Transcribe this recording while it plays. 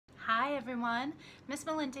Hi everyone, Miss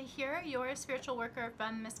Melinda here, your spiritual worker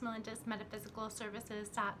from MissMelinda's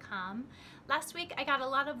MetaphysicalServices.com. Last week I got a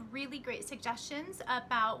lot of really great suggestions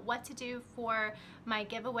about what to do for my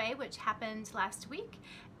giveaway, which happened last week.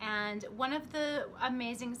 And one of the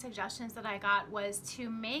amazing suggestions that I got was to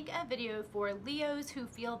make a video for Leos who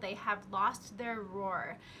feel they have lost their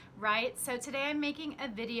roar, right? So today I'm making a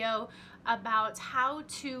video about how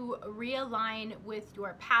to realign with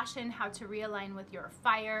your passion, how to realign with your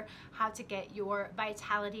fire, how to get your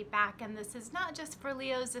vitality back. And this is not just for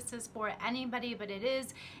Leos, this is for anybody, but it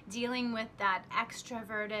is dealing with that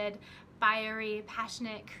extroverted, fiery,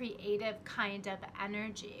 passionate, creative kind of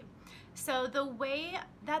energy. So the way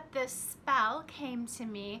that this spell came to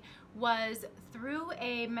me was through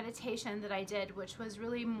a meditation that I did, which was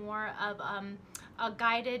really more of a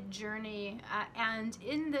guided journey. And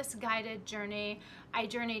in this guided journey, I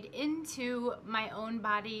journeyed into my own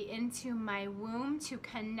body, into my womb to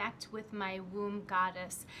connect with my womb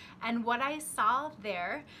goddess. And what I saw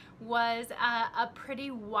there was a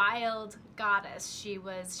pretty wild goddess. She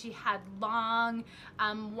had long,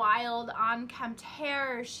 wild, unkempt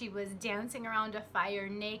hair. She was dancing around a fire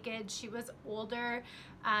naked. She was older.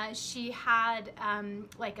 She had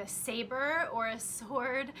like a saber or a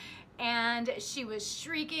sword, and she was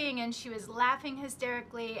shrieking and she was laughing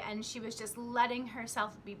hysterically, and she was just letting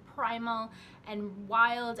herself be primal and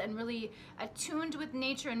wild and really attuned with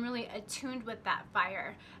nature and really attuned with that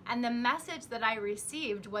fire. And the message that I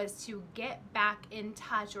received was to get back in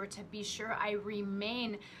touch, or to be sure I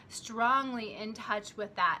remain strongly in touch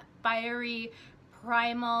with that fiery,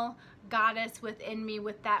 primal goddess within me,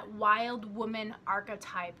 with that wild woman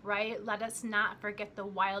archetype, right? Let us not forget the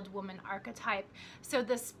wild woman archetype. So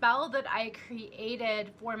the spell that I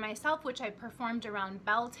created for myself, which I performed around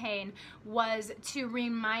Beltane, was to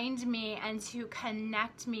remind me and to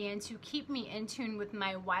connect me and to keep me in tune with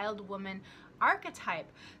my wild woman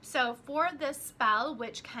archetype. So for this spell,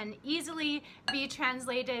 which can easily be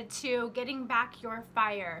translated to getting back your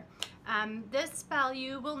fire, this spell,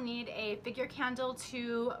 you will need a figure candle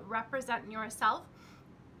to represent yourself.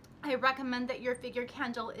 I recommend that your figure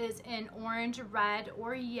candle is in orange, red,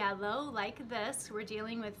 or yellow like this. We're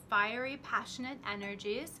dealing with fiery, passionate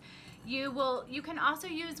energies. You can also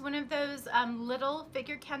use one of those little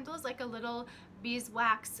figure candles, like a little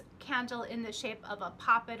beeswax candle in the shape of a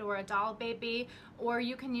poppet or a doll baby, or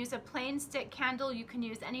you can use a plain stick candle. You can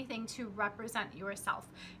use anything to represent yourself.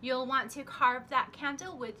 You'll want to carve that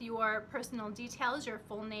candle with your personal details, your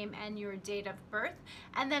full name and your date of birth,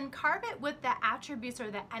 and then carve it with the attributes or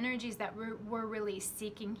the energies that we're really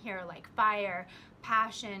seeking here, like fire,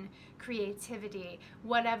 passion, creativity,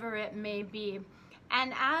 whatever it may be.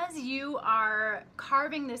 And as you are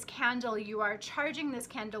carving this candle, you are charging this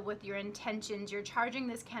candle with your intentions, you're charging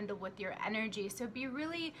this candle with your energy. So be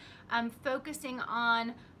really focusing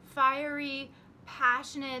on fiery,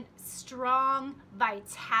 passionate, strong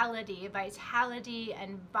vitality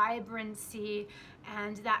and vibrancy,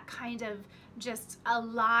 and that kind of just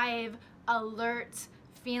alive, alert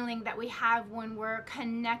feeling that we have when we're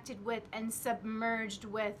connected with and submerged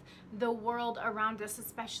with the world around us,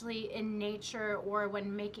 especially in nature, or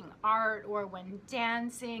when making art, or when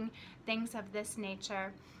dancing, things of this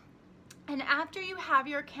nature. And after you have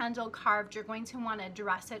your candle carved, you're going to want to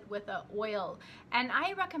dress it with an oil. And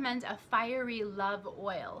I recommend a fiery love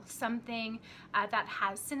oil, something that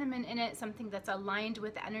has cinnamon in it, something that's aligned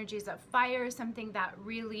with the energies of fire, something that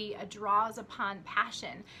really draws upon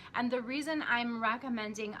passion. And the reason I'm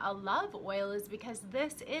recommending a love oil is because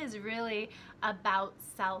this is really about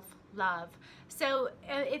self-love. So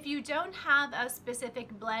if you don't have a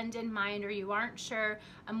specific blend in mind, or you aren't sure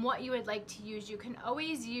what you would like to use, you can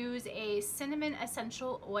always use a cinnamon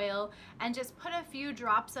essential oil and just put a few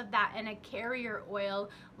drops of that in a carrier oil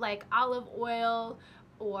like olive oil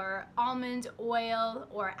or almond oil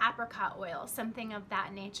or apricot oil, something of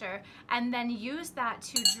that nature, and then use that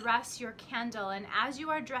to dress your candle. And as you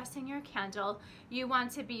are dressing your candle, you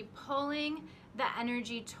want to be pulling the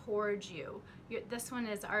energy towards you. This one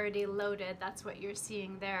is already loaded, that's what you're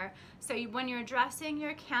seeing there. So when you're dressing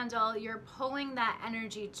your candle, you're pulling that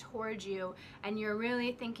energy towards you, and you're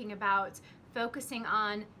really thinking about focusing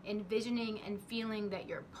on envisioning and feeling that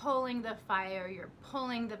you're pulling the fire, you're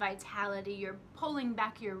pulling the vitality, you're pulling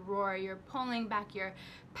back your roar, you're pulling back your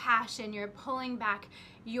passion, you're pulling back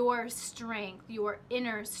your strength, your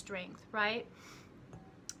inner strength, right?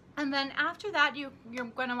 And then after that, you're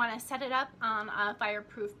going to want to set it up on a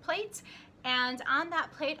fireproof plate And on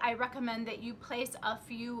that plate, I recommend that you place a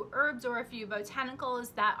few herbs or a few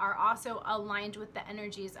botanicals that are also aligned with the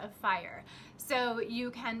energies of fire. So you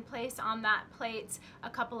can place on that plate a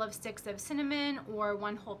couple of sticks of cinnamon or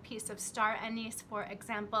one whole piece of star anise. For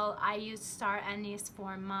example, I used star anise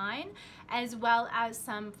for mine, as well as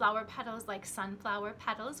some flower petals like sunflower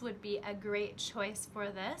petals would be a great choice for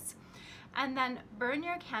this. And then burn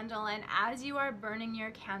your candle, and as you are burning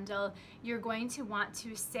your candle, you're going to want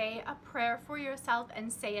to say a prayer for yourself and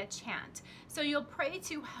say a chant. So you'll pray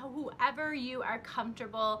to whoever you are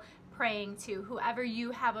comfortable praying to, whoever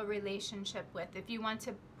you have a relationship with. If you want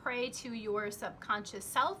to pray to your subconscious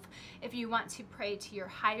self, if you want to pray to your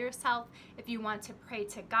higher self, if you want to pray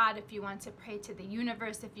to God, if you want to pray to the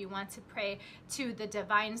universe, if you want to pray to the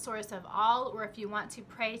divine source of all, or if you want to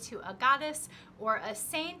pray to a goddess or a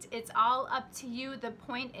saint, it's all up to you. The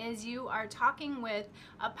point is you are talking with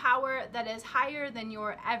a power that is higher than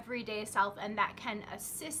your everyday self, and that can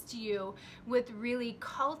assist you with really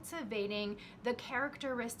cultivating the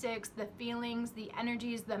characteristics, the feelings, the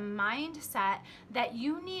energies, the mindset that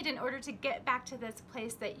you need in order to get back to this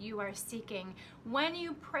place that you are seeking. When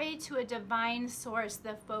you pray to a divine source,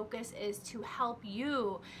 the focus is to help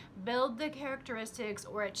you build the characteristics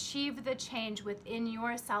or achieve the change within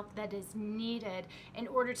yourself that is needed in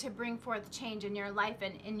order to bring forth change in your life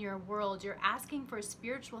and in your world. You're asking for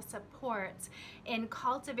spiritual support in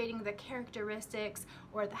cultivating the characteristics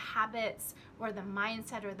or the habits or the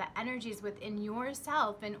mindset or the energies within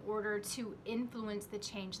yourself in order to influence the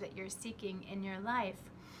change that you're seeking in your life.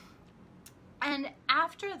 And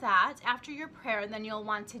after that, after your prayer, then you'll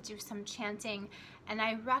want to do some chanting. And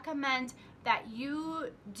I recommend that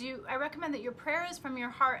your prayer is from your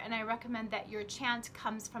heart, and I recommend that your chant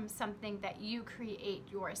comes from something that you create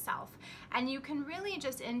yourself. And you can really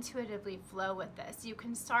just intuitively flow with this. You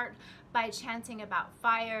can start by chanting about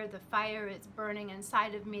fire. The fire is burning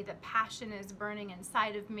inside of me. The passion is burning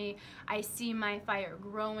inside of me. I see my fire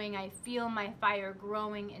growing. I feel my fire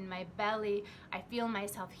growing in my belly. I feel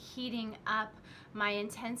myself heating up. My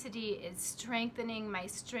intensity is strengthening. My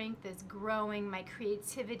strength is growing. My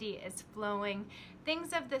creativity is flowing.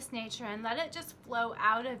 Things of this nature, and let it just flow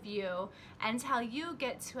out of you until you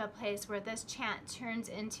get to a place where this chant turns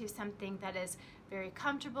into something that is very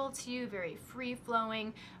comfortable to you, very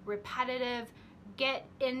free-flowing, repetitive. Get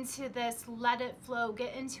into this, let it flow,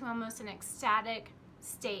 get into almost an ecstatic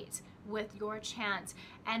state with your chant,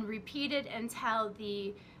 and repeat it until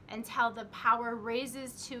the power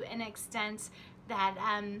raises to an extent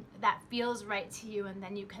that feels right to you, and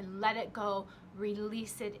then you can let it go,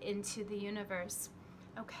 release it into the universe.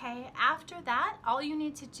 Okay, after that, all you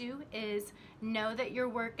need to do is know that your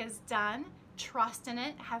work is done, trust in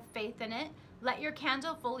it, have faith in it, let your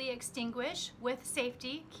candle fully extinguish with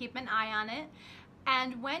safety, keep an eye on it,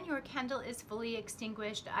 and when your candle is fully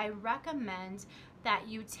extinguished, I recommend that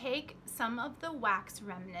you take some of the wax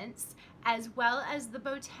remnants as well as the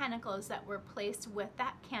botanicals that were placed with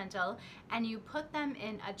that candle, and you put them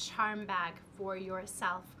in a charm bag for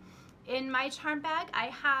yourself. In my charm bag, I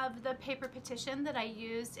have the paper petition that I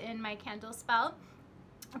used in my candle spell.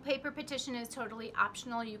 A paper petition is totally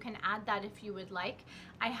optional. You can add that if you would like.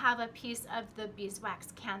 I have a piece of the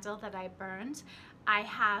beeswax candle that I burned. I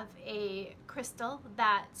have a crystal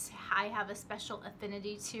that I have a special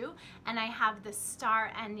affinity to, and I have the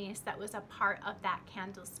star anise that was a part of that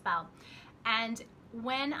candle spell. And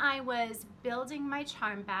when I was building my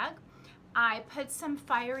charm bag, I put some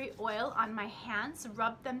fiery oil on my hands,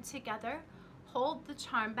 rubbed them together, hold the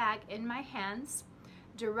charm bag in my hands,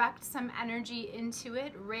 direct some energy into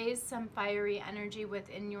it, raise some fiery energy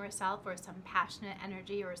within yourself, or some passionate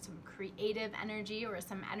energy, or some creative energy, or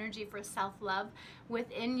some energy for self-love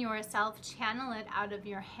within yourself. Channel it out of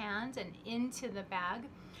your hand and into the bag,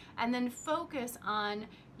 and then focus on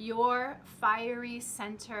your fiery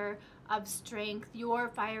center of strength, your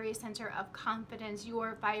fiery center of confidence,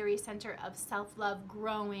 your fiery center of self-love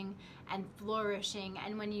growing and flourishing.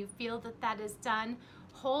 And when you feel that that is done,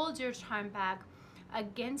 hold your charm bag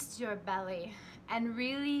against your belly and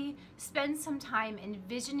really spend some time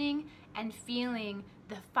envisioning and feeling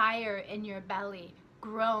the fire in your belly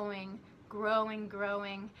growing, growing,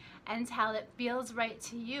 growing until it feels right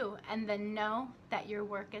to you, and then know that your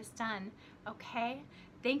work is done. Okay?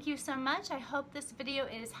 Thank you so much. I hope this video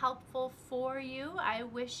is helpful for you. I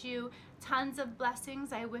wish you tons of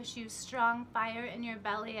blessings. I wish you strong fire in your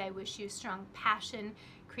belly. I wish you strong passion,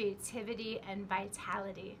 creativity, and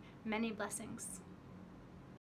vitality. Many blessings.